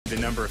the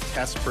number of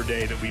tests per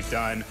day that we've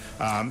done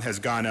has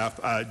gone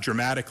up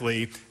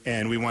dramatically,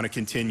 and we want to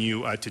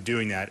continue to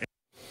doing that.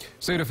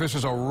 State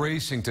officials are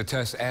racing to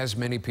test as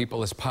many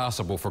people as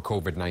possible for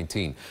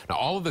COVID-19. Now,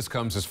 all of this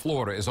comes as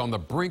Florida is on the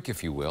brink,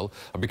 if you will,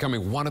 of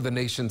becoming one of the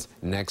nation's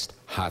next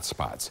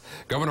hotspots.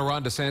 Governor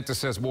Ron DeSantis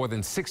says more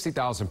than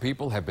 60,000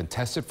 people have been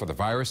tested for the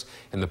virus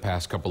in the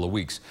past couple of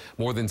weeks.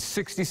 More than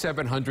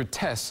 6,700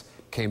 tests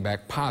came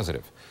back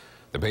positive.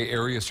 The Bay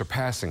Area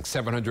surpassing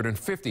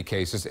 750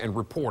 cases and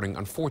reporting,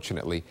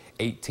 unfortunately,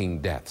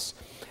 18 deaths.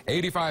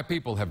 85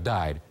 people have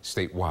died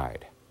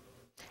statewide.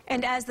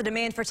 And as the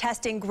demand for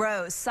testing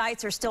grows,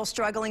 sites are still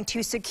struggling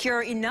to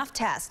secure enough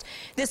tests.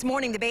 This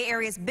morning, the Bay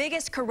Area's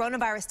biggest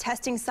coronavirus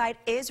testing site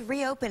is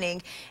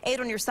reopening.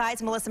 8 on your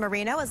side's Melissa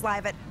Marino is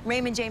live at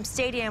Raymond James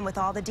Stadium with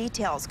all the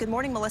details. Good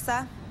morning,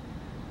 Melissa.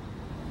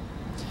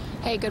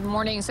 Hey, good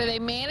morning. So they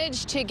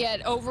managed to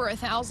get over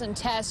 1,000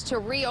 tests to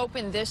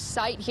reopen this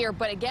site here.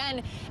 But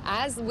again,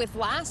 as with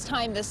last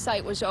time this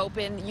site was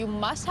open, you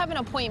must have an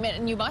appointment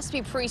and you must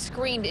be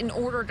pre-screened in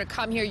order to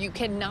come here. You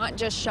cannot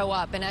just show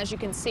up. And as you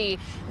can see,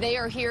 they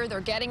are here.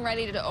 They're getting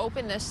ready to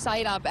open this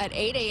site up at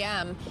 8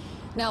 a.m.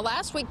 Now,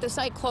 last week, the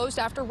site closed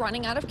after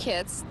running out of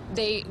kits.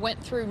 They went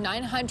through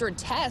 900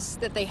 tests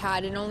that they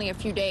had in only a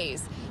few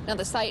days. Now,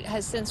 the site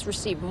has since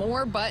received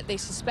more, but they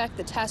suspect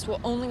the test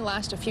will only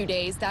last a few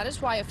days. That is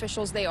why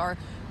officials, they are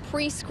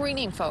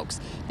pre-screening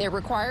folks. They're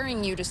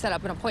requiring you to set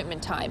up an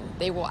appointment time.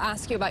 They will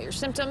ask you about your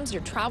symptoms,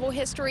 your travel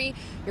history,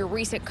 your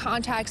recent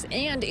contacts,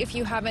 and if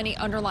you have any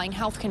underlying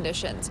health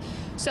conditions.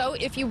 So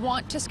if you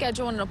want to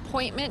schedule an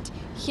appointment,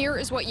 here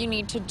is what you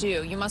need to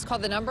do. You must call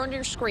the number on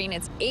your screen.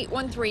 It's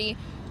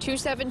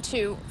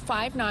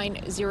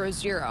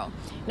 813-272-5900.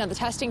 Now, the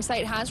testing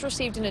site has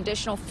received an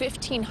additional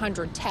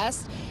 1,500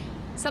 tests.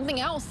 Something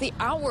else, the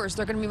hours,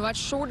 they're going to be much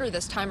shorter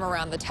this time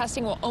around. The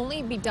testing will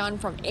only be done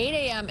from 8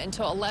 a.m.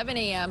 until 11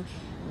 a.m.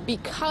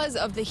 because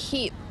of the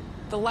heat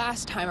the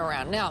last time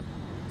around. Now,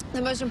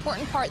 the most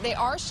important part, they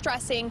are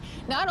stressing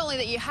not only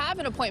that you have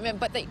an appointment,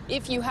 but that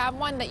if you have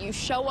one, that you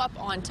show up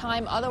on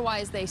time.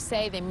 Otherwise, they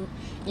say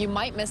you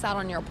might miss out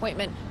on your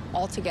appointment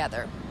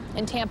altogether.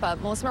 In Tampa,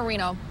 Melissa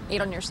Marino,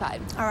 8 on your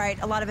side. All right,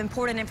 a lot of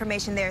important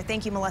information there.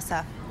 Thank you,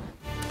 Melissa.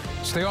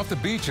 Stay off the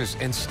beaches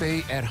and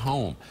stay at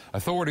home.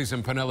 Authorities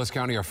in Pinellas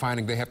County are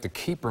finding they have to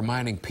keep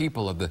reminding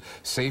people of the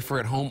safer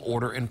at home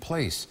order in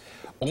place.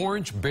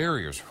 Orange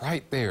barriers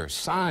right there,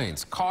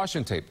 signs,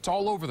 caution tape, it's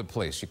all over the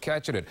place. You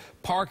catch it at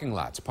parking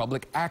lots,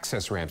 public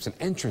access ramps, and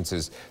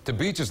entrances to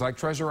beaches like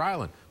Treasure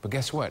Island. But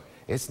guess what?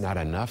 It's not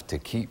enough to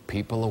keep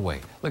people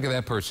away. Look at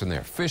that person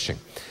there, fishing.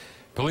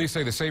 Police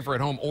say the safer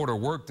at home order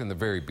worked in the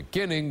very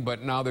beginning,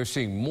 but now they're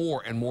seeing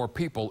more and more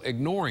people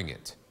ignoring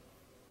it.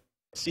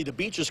 See, the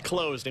beach is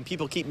closed, and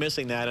people keep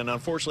missing that, and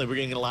unfortunately, we're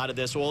getting a lot of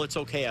this. Well, it's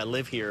okay, I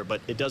live here, but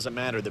it doesn't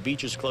matter. The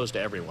beach is closed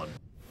to everyone.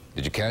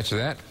 Did you catch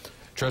that?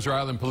 Treasure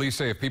Island police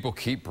say if people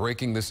keep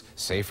breaking this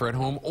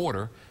safer-at-home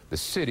order, the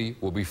city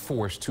will be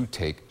forced to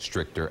take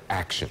stricter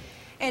action.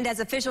 And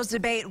as officials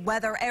debate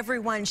whether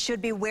everyone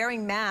should be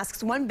wearing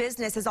masks, one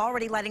business is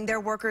already letting their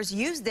workers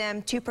use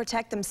them to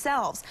protect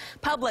themselves.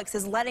 Publix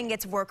is letting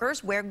its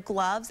workers wear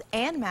gloves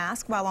and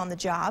masks while on the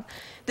job.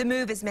 The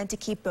move is meant to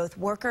keep both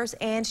workers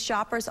and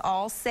shoppers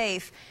all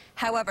safe.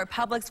 However,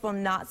 Publix will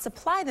not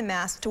supply the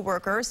masks to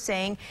workers,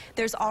 saying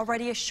there's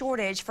already a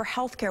shortage for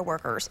healthcare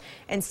workers.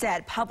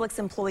 Instead, Publix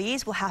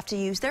employees will have to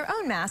use their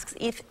own masks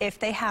if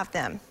they have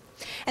them.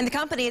 And the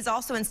company is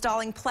also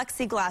installing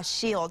plexiglass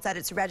shields at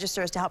its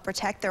registers to help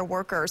protect their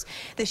workers.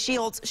 The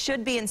shields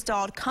should be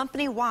installed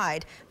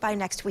company-wide by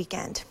next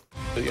weekend.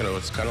 You know,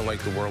 it's kind of like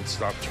the world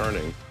stopped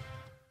turning.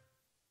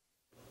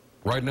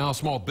 Right now,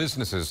 small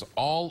businesses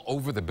all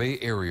over the Bay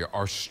Area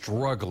are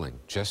struggling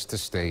just to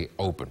stay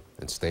open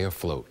and stay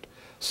afloat.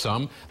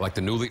 Some, like the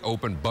newly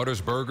opened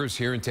Butters Burgers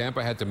here in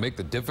Tampa, had to make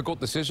the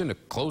difficult decision to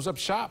close up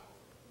shop.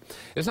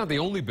 It's not the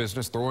only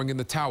business throwing in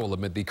the towel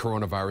amid the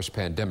coronavirus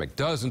pandemic.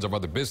 Dozens of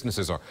other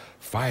businesses are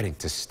fighting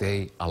to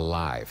stay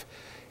alive.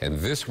 And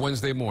this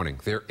Wednesday morning,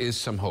 there is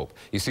some hope.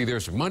 You see,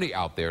 there's money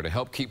out there to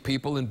help keep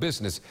people in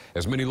business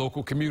as many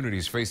local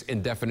communities face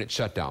indefinite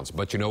shutdowns.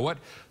 But you know what?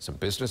 Some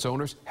business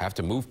owners have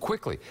to move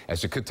quickly,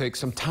 as it could take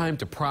some time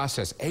to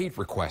process aid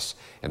requests,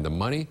 and the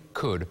money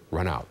could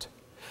run out.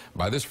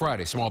 By this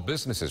Friday, small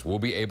businesses will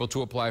be able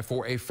to apply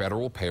for a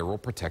federal payroll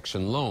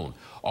protection loan.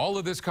 All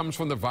of this comes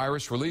from the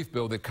virus relief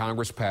bill that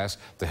Congress passed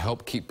to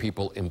help keep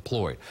people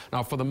employed.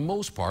 Now, for the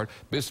most part,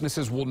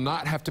 businesses will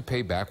not have to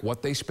pay back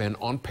what they spend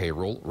on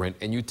payroll, rent,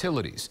 and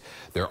utilities.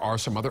 There are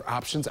some other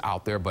options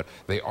out there, but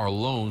they are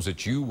loans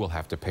that you will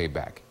have to pay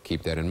back.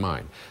 Keep that in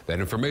mind. That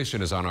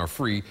information is on our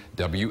free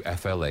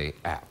WFLA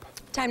app.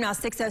 Time now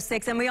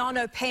 6:06, and we all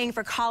know paying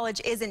for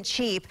college isn't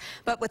cheap,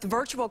 but with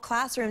virtual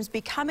classrooms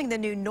becoming the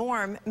new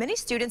norm, many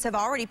students have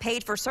already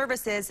paid for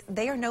services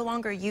they are no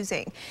longer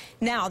using.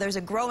 Now there's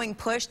a growing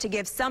push to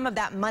give some of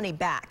that money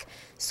back.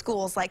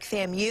 Schools like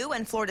FAMU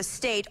and Florida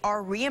State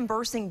are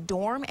reimbursing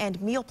dorm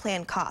and meal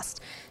plan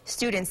costs.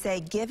 Students say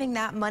giving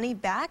that money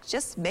back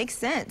just makes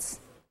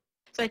sense.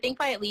 So I think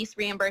by at least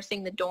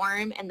reimbursing the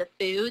dorm and the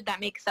food, that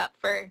makes up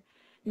for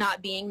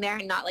not being there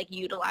and not like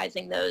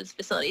utilizing those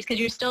facilities, because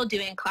you're still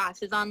doing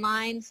classes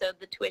online, so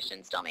the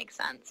tuition still makes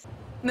sense.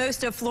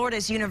 Most of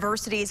Florida's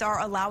universities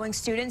are allowing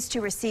students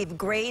to receive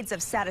grades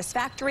of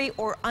satisfactory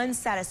or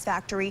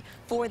unsatisfactory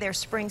for their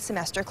spring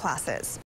semester classes.